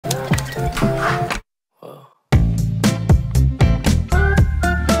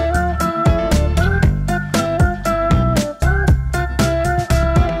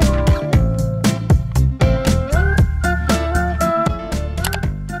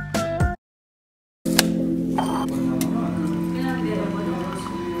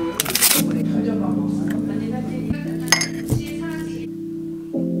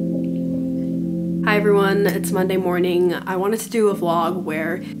Hi everyone, it's Monday morning. I wanted to do a vlog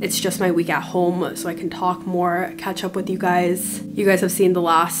where it's just my week at home so I can talk more, catch up with you guys. You guys have seen the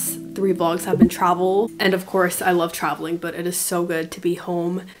last 3 vlogs have been travel, and of course I love traveling, but it is so good to be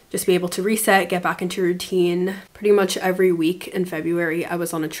home, just be able to reset, get back into routine. Pretty much every week in February I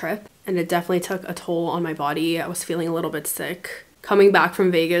was on a trip, and it definitely took a toll on my body. I was feeling a little bit sick. Coming back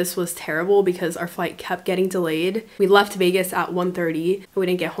from Vegas was terrible because our flight kept getting delayed. We left Vegas at 1:30 and we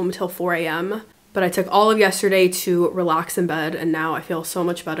didn't get home until 4 a.m. But I took all of yesterday to relax in bed, and now I feel so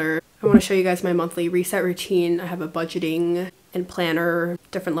much better. I want to show you guys my monthly reset routine. I have a budgeting and planner,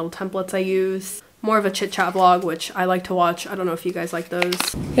 different little templates I use. More of a chit chat vlog, which I like to watch. I don't know if you guys like those.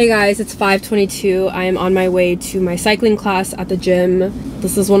 Hey guys, it's 5:22. I am on my way to my cycling class at the gym.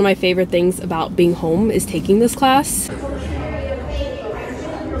 This is one of my favorite things about being home, is taking this class.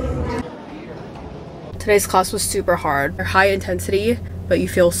 Today's class was super hard. They're high intensity, but you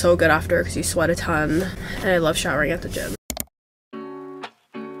feel so good after because you sweat a ton, and I love showering at the gym.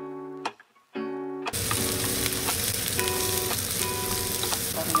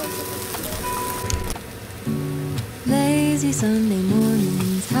 Lazy Sunday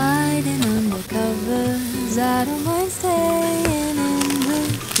mornings, hiding under covers. I don't mind staying in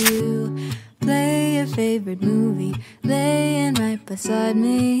with you. Play your favorite movie, laying right beside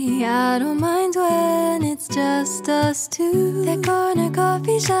me. I don't mind when it's just us two. That corner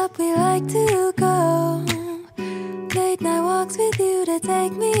coffee shop we like to go. Late night walks with you to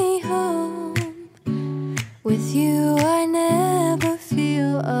take me home. With you I never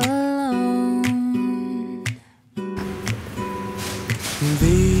feel alone.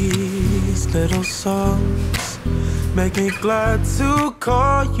 These little songs make me glad to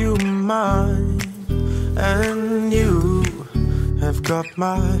call you mine. And you have got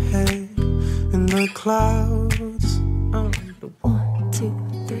my head in the clouds. 1, 2,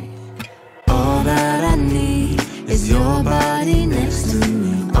 3. All that I need is your body next to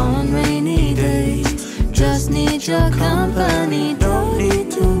me on rainy days. Just need your company, don't need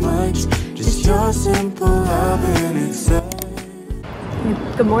too much, just your simple love and itself.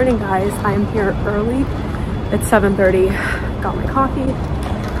 Good morning guys, I'm here early. It's 7:30, got my coffee.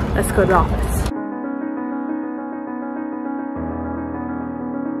 Let's go to the office.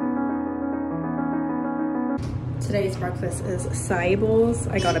 Today's breakfast is acai bowls.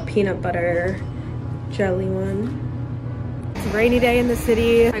 I got a peanut butter jelly one. It's a rainy day in the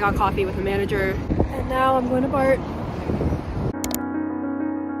city. I got coffee with the manager, and now I'm going to BART.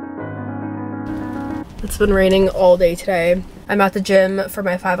 It's been raining all day today. I'm at the gym for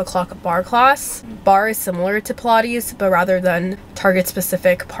my 5 o'clock bar class. Bar is similar to Pilates, but rather than target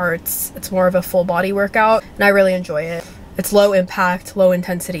specific parts, it's more of a full body workout, and I really enjoy it. It's low impact, low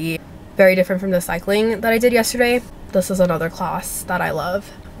intensity, very different from the cycling that I did yesterday. This is another class that I love.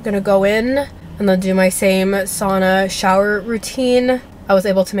 I'm gonna go in and then do my same sauna shower routine. I was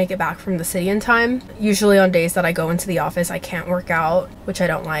able to make it back from the city in time. Usually on days that I go into the office, I can't work out, which I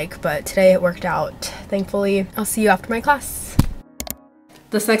don't like, but today it worked out, thankfully. I'll see you after my class.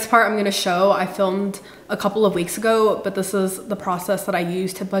 This next part I'm gonna show, I filmed a couple of weeks ago, but this is the process that I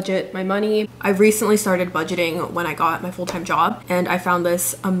use to budget my money. I recently started budgeting when I got my full-time job, and I found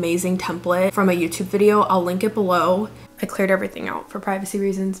this amazing template from a YouTube video. I'll link it below. I cleared everything out for privacy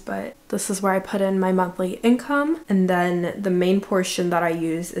reasons, but this is where I put in my monthly income, and then the main portion that I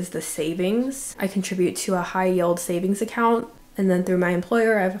use is the savings. I contribute to a high yield savings account, and then through my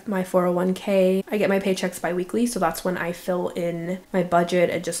employer I have my 401k. I get my paychecks bi-weekly, so that's when I fill in my budget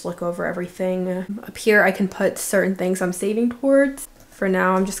and just look over everything. Up here I can put certain things I'm saving towards. For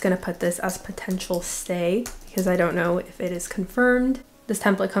now I'm just gonna put this as potential stay because I don't know if it is confirmed. This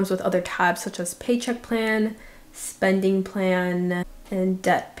template comes with other tabs such as paycheck plan, spending plan, and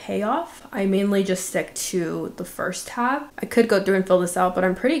debt payoff. I mainly just stick to the first tab. I could go through and fill this out, but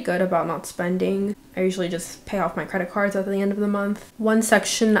I'm pretty good about not spending. I usually just pay off my credit cards at the end of the month. One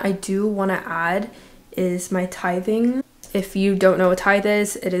section I do want to add is my tithing. If you don't know what tithe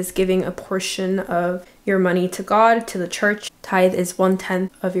is, it is giving a portion of your money to God, to the church. Tithe is 1/10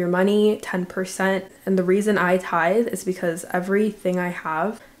 of your money, 10%. And the reason I tithe is because everything I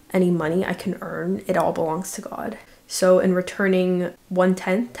have, any money I can earn, it all belongs to God. So in returning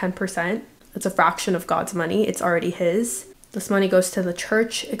 1/10, 10%, it's a fraction of God's money. It's already his. This money goes to the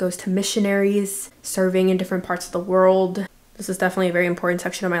church. It goes to missionaries serving in different parts of the world. This is definitely a very important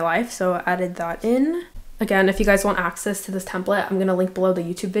section of my life, so I added that in. Again, if you guys want access to this template, I'm gonna link below the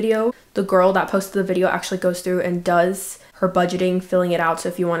YouTube video. The girl that posted the video actually goes through and does her budgeting, filling it out. So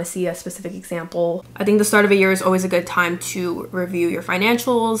if you want to see a specific example, I think the start of a year is always a good time to review your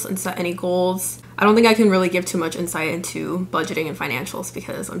financials and set any goals. I don't think I can really give too much insight into budgeting and financials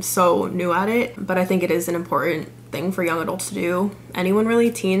because I'm so new at it, but I think it is an important thing for young adults to do. Anyone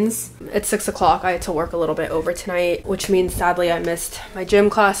really, teens. It's 6 o'clock. I had to work a little bit over tonight, which means sadly I missed my gym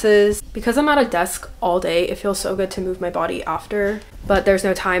classes. Because I'm at a desk all day, it feels so good to move my body after, but there's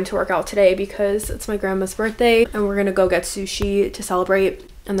no time to work out today because it's my grandma's birthday and we're gonna go get sushi to celebrate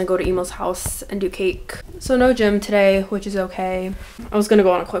and then go to Emo's house and do cake. So no gym today, which is okay. I was gonna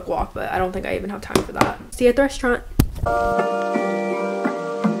go on a quick walk, but I don't think I even have time for that. See you at the restaurant.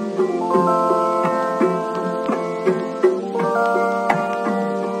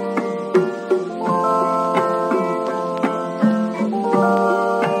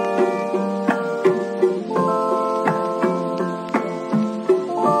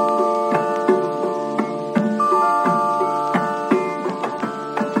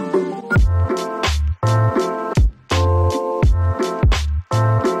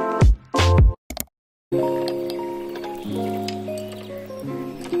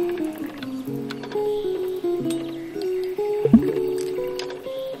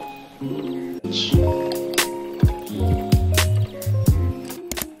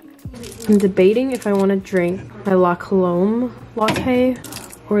 I'm debating if I want to drink my La Colombe latte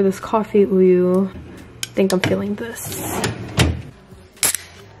or this coffee uyu. I think I'm feeling this.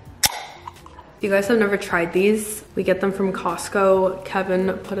 If you guys have never tried these, we get them from Costco.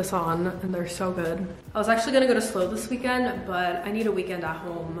 Kevin put us on and they're so good. I was actually gonna go to Slow this weekend, but I need a weekend at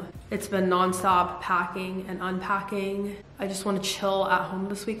home. It's been nonstop packing and unpacking. I just want to chill at home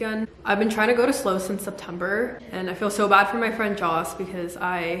this weekend. I've been trying to go to Slow since September and I feel so bad for my friend Joss because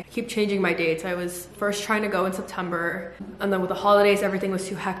I keep changing my dates. I was first trying to go in September and then with the holidays, everything was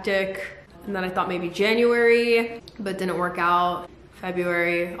too hectic. And then I thought maybe January, but didn't work out.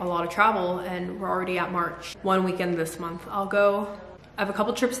 February, a lot of travel, and we're already at March. One weekend this month I'll go. I have a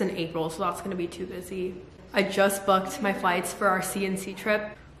couple trips in April, so that's gonna be too busy. I just booked my flights for our CNC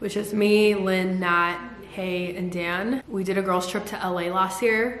trip, which is me, Lynn, Nat, Hay, and Dan. We did a girls trip to LA last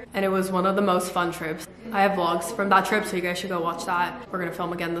year, and it was one of the most fun trips. I have vlogs from that trip, so you guys should go watch that. We're gonna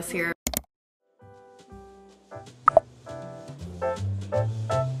film again this year.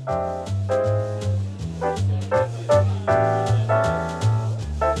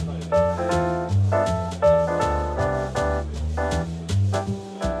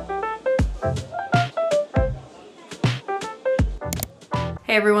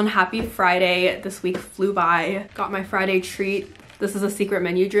 Hey everyone, happy Friday. This week flew by. Got my Friday treat. This is a secret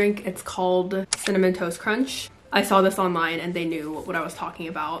menu drink. It's called Cinnamon Toast Crunch. I saw this online and they knew what I was talking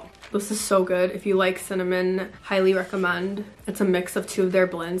about. This is so good. If you like cinnamon, highly recommend. It's a mix of two of their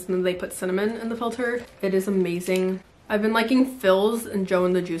blends and then they put cinnamon in the filter. It is amazing. I've been liking Phil's and Joe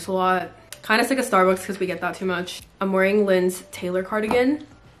and the Juice a lot. Kind of sick of Starbucks because we get that too much. I'm wearing Lynn's Taylor cardigan.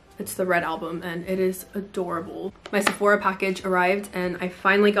 It's the red album and it is adorable. My Sephora package arrived and I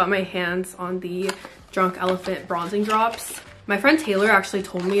finally got my hands on the Drunk Elephant bronzing drops. My friend Taylor actually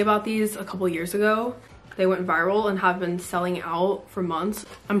told me about these a couple years ago. They went viral and have been selling out for months.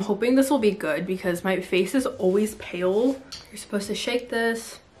 I'm hoping this will be good because my face is always pale. You're supposed to shake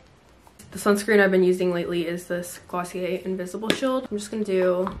this. The sunscreen I've been using lately is this Glossier Invisible Shield. I'm just gonna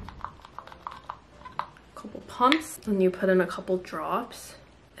do a couple pumps and you put in a couple drops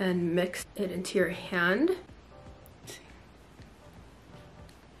and mix it into your hand.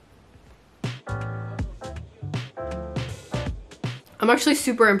 I'm actually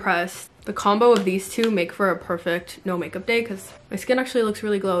super impressed. The combo of these two make for a perfect no makeup day because my skin actually looks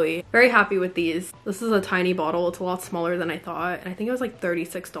really glowy. Very happy with these. This is a tiny bottle. It's a lot smaller than I thought. And I think it was like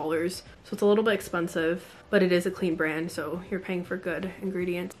 $36. So it's a little bit expensive, but it is a clean brand. So you're paying for good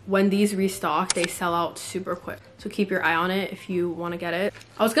ingredients. When these restock, they sell out super quick. So keep your eye on it if you want to get it.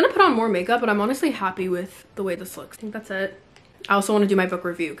 I was going to put on more makeup, but I'm honestly happy with the way this looks. I think that's it. I also want to do my book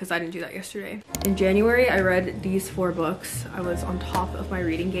review because I didn't do that yesterday. In January, I read these 4 books. I was on top of my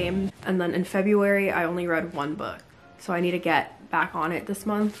reading game. And then in February, I only read 1 book. So I need to get back on it this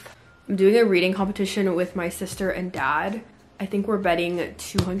month. I'm doing a reading competition with my sister and dad. I think we're betting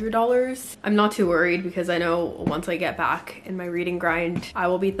 $200. I'm not too worried because I know once I get back in my reading grind, I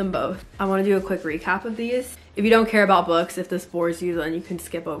will beat them both. I want to do a quick recap of these. If you don't care about books, if this bores you, then you can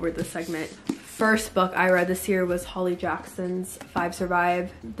skip over this segment. First book I read this year was Holly Jackson's 5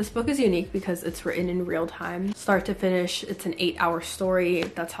 Survive. This book is unique because it's written in real time. Start to finish, it's an 8-hour story.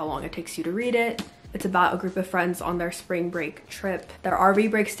 That's how long it takes you to read it. It's about a group of friends on their spring break trip. Their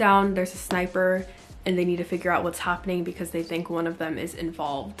RV breaks down, there's a sniper, and they need to figure out what's happening because they think one of them is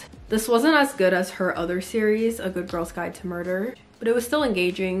involved. This wasn't as good as her other series, A Good Girl's Guide to Murder, but it was still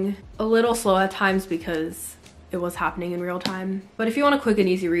engaging. A little slow at times because it was happening in real time. But if you want a quick and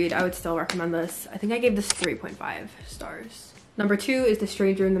easy read, I would still recommend this. I think I gave this 3.5 stars. Number 2 is The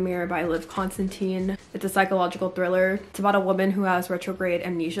Stranger in the Mirror by Liv Constantine. It's a psychological thriller. It's about a woman who has retrograde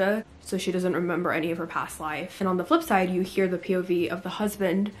amnesia, so she doesn't remember any of her past life. And on the flip side, you hear the POV of the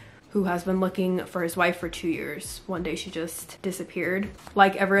husband who has been looking for his wife for 2 years. One day she just disappeared.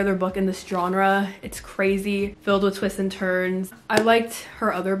 Like every other book in this genre, it's crazy, filled with twists and turns. I liked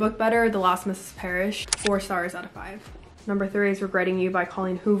her other book better, The Last Mrs. Parrish. 4 stars out of 5. Number 3 is Regretting You by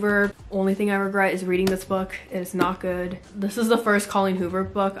Colleen Hoover. Only thing I regret is reading this book. It is not good. This is the first Colleen Hoover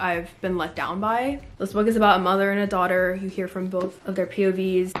book I've been let down by. This book is about a mother and a daughter. You hear from both of their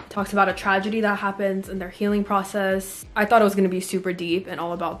POVs. It talks about a tragedy that happens and their healing process. I thought it was going to be super deep and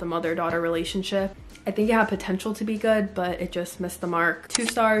all about the mother-daughter relationship. I think it had potential to be good, but it just missed the mark. 2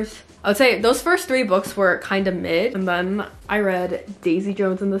 stars. I would say those first 3 books were kind of mid, and then I read Daisy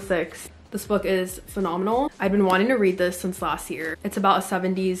Jones and the Six. This book is phenomenal. I've been wanting to read this since last year. It's about a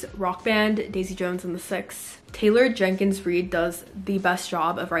 70s rock band, Daisy Jones and the Six. Taylor Jenkins Reid does the best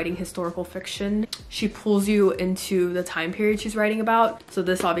job of writing historical fiction. She pulls you into the time period she's writing about. So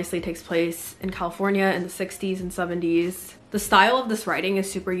this obviously takes place in California in the 60s and 70s. The style of this writing is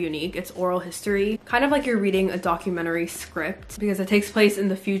super unique. It's oral history, kind of like you're reading a documentary script, because it takes place in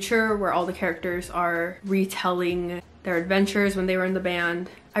the future where all the characters are retelling their adventures when they were in the band.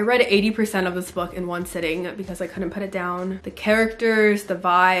 I read 80% of this book in one sitting because I couldn't put it down. The characters, the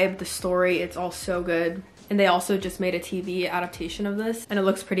vibe, the story, it's all so good. And they also just made a TV adaptation of this and it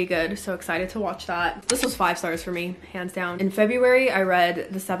looks pretty good, so excited to watch that. This was 5 stars for me, hands down. In February, I read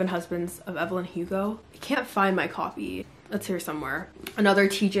The 7 Husbands of Evelyn Hugo. I can't find my copy. It's here somewhere. Another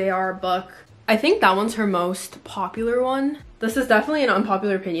TJR book. I think that one's her most popular one. This is definitely an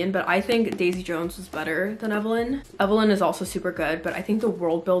unpopular opinion, but I think Daisy Jones was better than Evelyn. Evelyn is also super good, but I think the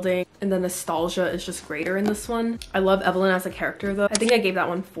world building and the nostalgia is just greater in this one. I love Evelyn as a character though. I think I gave that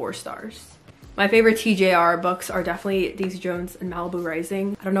one 4 stars. My favorite TJR books are definitely Daisy Jones and Malibu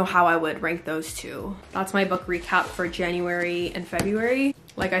Rising. I don't know how I would rank those 2. That's my book recap for January and February.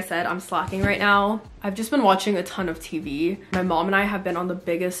 Like I said, I'm slacking right now. I've just been watching a ton of TV. My mom and I have been on the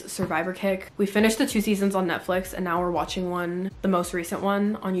biggest Survivor kick. We finished the 2 seasons on Netflix and now we're watching one, the most recent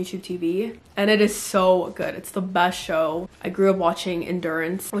one, on YouTube TV. And it is so good. It's the best show. I grew up watching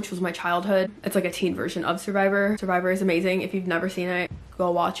Endurance, which was my childhood. It's like a teen version of Survivor. Survivor is amazing. If you've never seen it,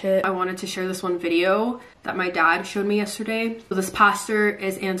 go watch it. I wanted to share this one video that my dad showed me yesterday. So this pastor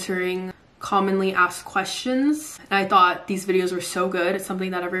is answering commonly asked questions, and I thought these videos were so good. It's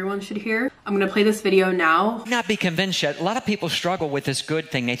something that everyone should hear. I'm gonna play this video now. Not be convinced yet. A lot of people struggle with this good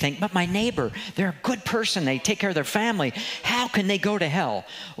thing. They think, but my neighbor, they're a good person. They take care of their family. How can they go to hell?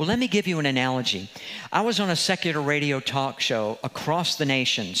 Well, let me give you an analogy. I was on a secular radio talk show across the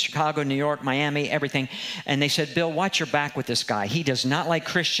nation, Chicago, New York, Miami, everything. And they said, Bill, watch your back with this guy. He does not like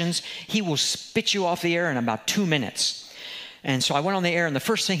Christians. He will spit you off the air in about 2 minutes. And so I went on the air, and the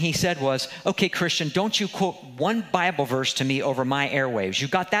first thing he said was, okay, Christian, don't you quote one Bible verse to me over my airwaves. You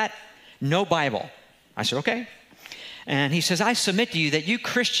got that? No Bible. I said, okay. And he says, I submit to you that you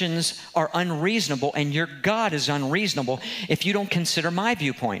Christians are unreasonable and your God is unreasonable if you don't consider my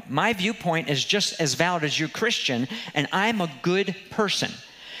viewpoint. My viewpoint is just as valid as you Christian, and I'm a good person,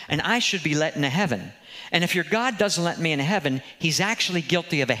 and I should be let into heaven. And if your God doesn't let me into heaven, he's actually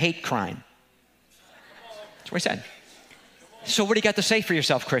guilty of a hate crime. That's what he said. So what do you got to say for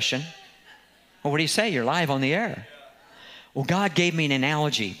yourself, Christian? Well, what do you say? You're live on the air. Well, God gave me an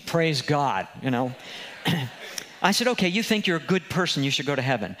analogy. Praise God, you know. I said, okay, you think you're a good person, you should go to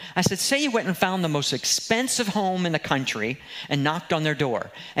heaven. I said, say you went and found the most expensive home in the country and knocked on their door.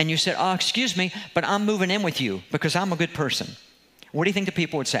 And you said, oh, excuse me, but I'm moving in with you because I'm a good person. What do you think the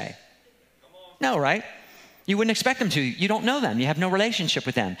people would say? No, right? You wouldn't expect them to. You don't know them. You have no relationship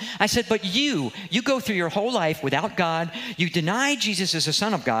with them. I said, but you go through your whole life without God. You deny Jesus as the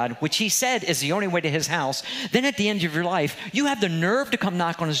Son of God, which he said is the only way to his house. Then at the end of your life, you have the nerve to come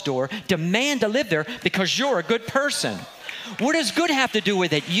knock on his door, demand to live there because you're a good person. What does good have to do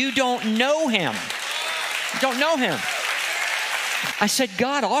with it? You don't know him. You don't know him. I said,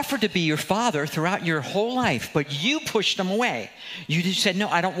 God offered to be your father throughout your whole life, but you pushed him away. You just said, no,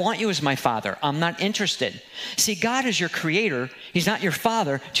 I don't want you as my father. I'm not interested. See, God is your creator. He's not your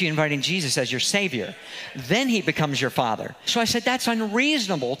father till you're inviting Jesus as your savior. Then he becomes your father. So I said, that's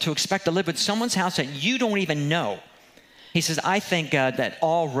unreasonable to expect to live with someone's house that you don't even know. He says, I think that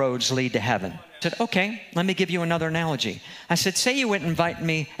all roads lead to heaven. I said, okay, let me give you another analogy. I said, say you would invite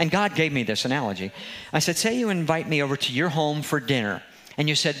me, and God gave me this analogy. I said, say you invite me over to your home for dinner. and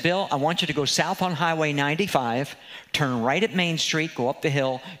you said, Bill, I want you to go south on Highway 95, turn right at Main Street, go up the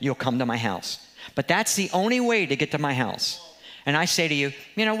hill, you'll come to my house. But that's the only way to get to my house. And I say to you,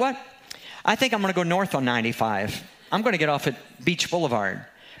 you know what? I think I'm going to go north on 95. I'm going to get off at Beach Boulevard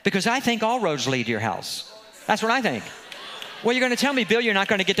because I think all roads lead to your house. That's what I think. Well, you're going to tell me, Bill, you're not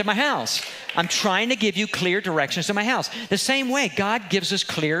going to get to my house. I'm trying to give you clear directions to my house. The same way God gives us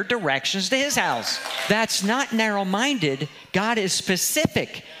clear directions to his house. That's not narrow-minded. God is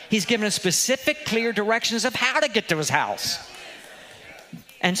specific. He's given us specific, clear directions of how to get to his house.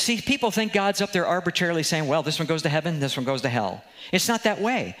 And see, people think God's up there arbitrarily saying, well, this one goes to heaven, this one goes to hell. It's not that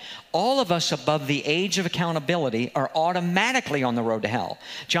way. All of us above the age of accountability are automatically on the road to hell.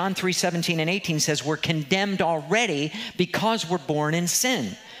 John 3:17 and 18 says we're condemned already because we're born in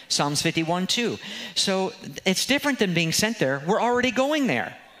sin. Psalms 51:2. So it's different than being sent there. We're already going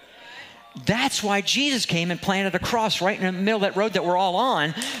there. That's why Jesus came and planted a cross right in the middle of that road that we're all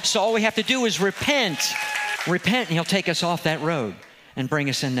on. So all we have to do is repent. Repent, and he'll take us off that road and bring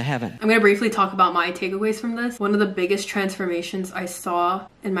us into heaven. I'm going to briefly talk about my takeaways from this. One of the biggest transformations I saw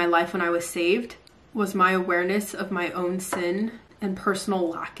in my life when I was saved was my awareness of my own sin and personal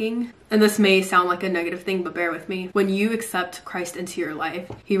lacking. And this may sound like a negative thing, but bear with me. When you accept Christ into your life,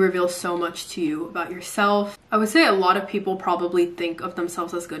 he reveals so much to you about yourself. I would say a lot of people probably think of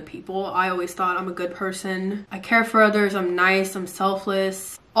themselves as good people. I always thought I'm a good person. I care for others. I'm nice. I'm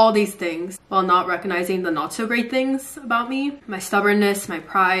selfless. All these things, while not recognizing the not so great things about me. My stubbornness, my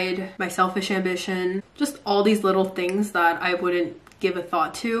pride, my selfish ambition, just all these little things that I wouldn't give a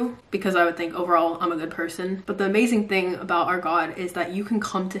thought to because I would think overall I'm a good person. But the amazing thing about our God is that you can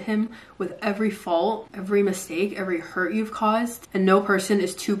come to him with every fault, every mistake, every hurt you've caused, and no person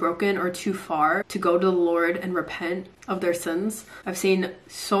is too broken or too far to go to the Lord and repent of their sins. I've seen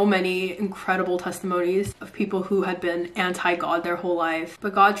so many incredible testimonies of people who had been anti-God their whole life,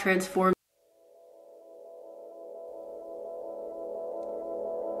 but God transformed